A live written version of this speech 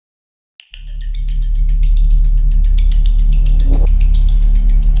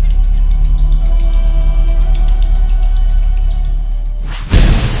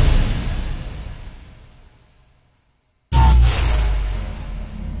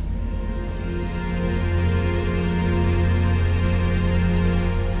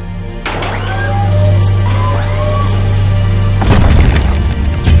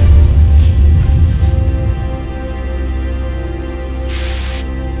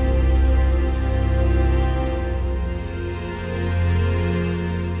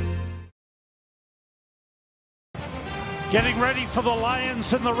Getting ready for the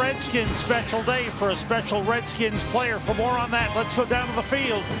Lions and the Redskins. Special day for a special Redskins player. For more on that, let's go down to the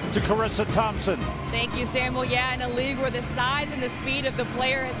field to Carissa Thompson. Thank you, Samuel. Yeah, in a league where the size and the speed of the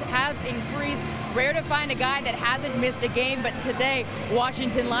players have increased, rare to find a guy that hasn't missed a game. But today,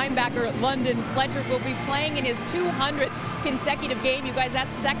 Washington linebacker London Fletcher will be playing in his 200th consecutive game. You guys, that's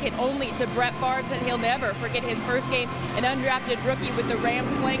second only to Brett Favre. Said he'll never forget his first game, an undrafted rookie with the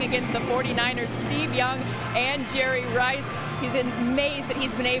Rams playing against the 49ers, Steve Young and Jerry Rice. He's amazed that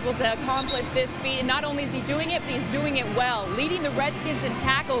he's been able to accomplish this feat. And not only is he doing it, but he's doing it well, leading the Redskins in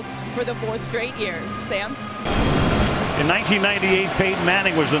tackles for the 4th straight year. Sam? In 1998, Peyton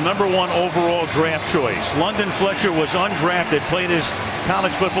Manning was the #1 overall draft choice. London Fletcher was undrafted, played his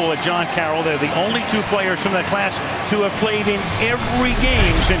college football at John Carroll. They're the only 2 players from that class to have played in every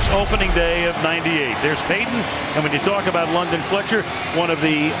game since opening day of '98. There's Peyton, and when you talk about London Fletcher, one of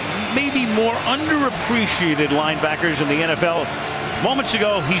the maybe more underappreciated linebackers in the NFL. Moments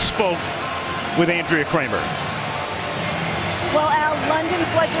ago, he spoke with Andrea Kramer. Well, Al, London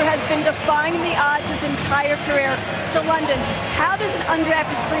Fletcher has been defying the odds his entire career. So, London, how does an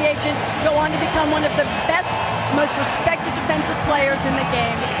undrafted free agent go on to become one of the best, most respected defensive players in the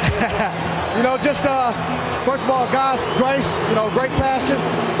game? Just first of all, God's grace, great passion,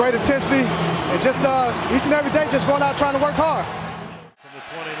 great intensity, and just each and every day just going out trying to work hard. From the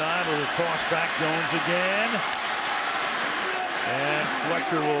 29, with a toss back, Jones again. And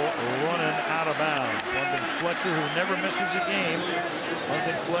Fletcher will run it out of bounds. London Fletcher, who never misses a game.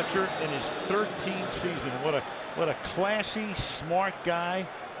 London Fletcher in his 13th season. What a classy, smart guy.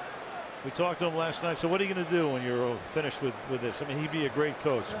 We talked to him last night. So what are you going to do when you're finished with this? I mean, he'd be a great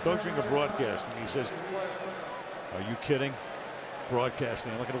coach. Coaching a broadcast. And he says, are you kidding?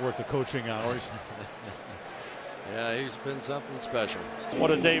 Broadcasting. I'm not going to work the coaching hours. Yeah, he's been something special.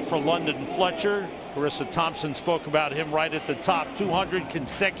 What a day for London Fletcher. Carissa Thompson spoke about him right at the top. 200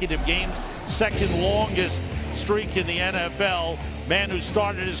 consecutive games, second longest streak in the NFL. Man who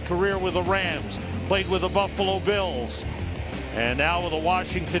started his career with the Rams, played with the Buffalo Bills, and now with the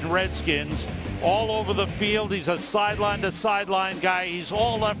Washington Redskins. All over the field. He's a sideline to sideline guy. He's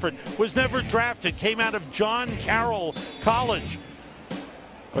all effort. Was never drafted. Came out of John Carroll College.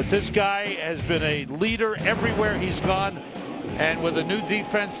 But this guy has been a leader everywhere he's gone. And with a new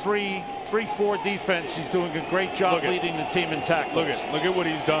defense, 3-4 defense, he's doing a great job leading the team in tackles. Look at what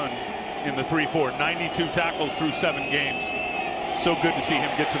he's done in the 3-4. 92 tackles through 7 games. So good to see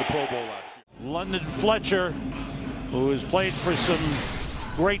him get to the Pro Bowl last year. London Fletcher, who has played for some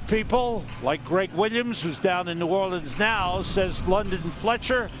great people like Greg Williams, who's down in New Orleans now, says London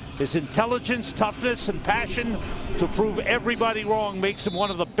Fletcher, his intelligence, toughness, and passion to prove everybody wrong makes him one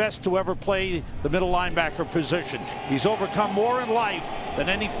of the best to ever play the middle linebacker position. He's overcome more in life than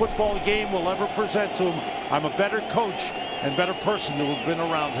any football game will ever present to him. I'm a better coach and better person to have been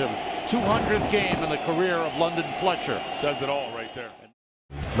around him. 200th game in the career of London Fletcher. Says it all right there.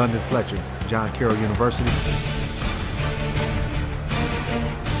 London Fletcher, John Carroll University.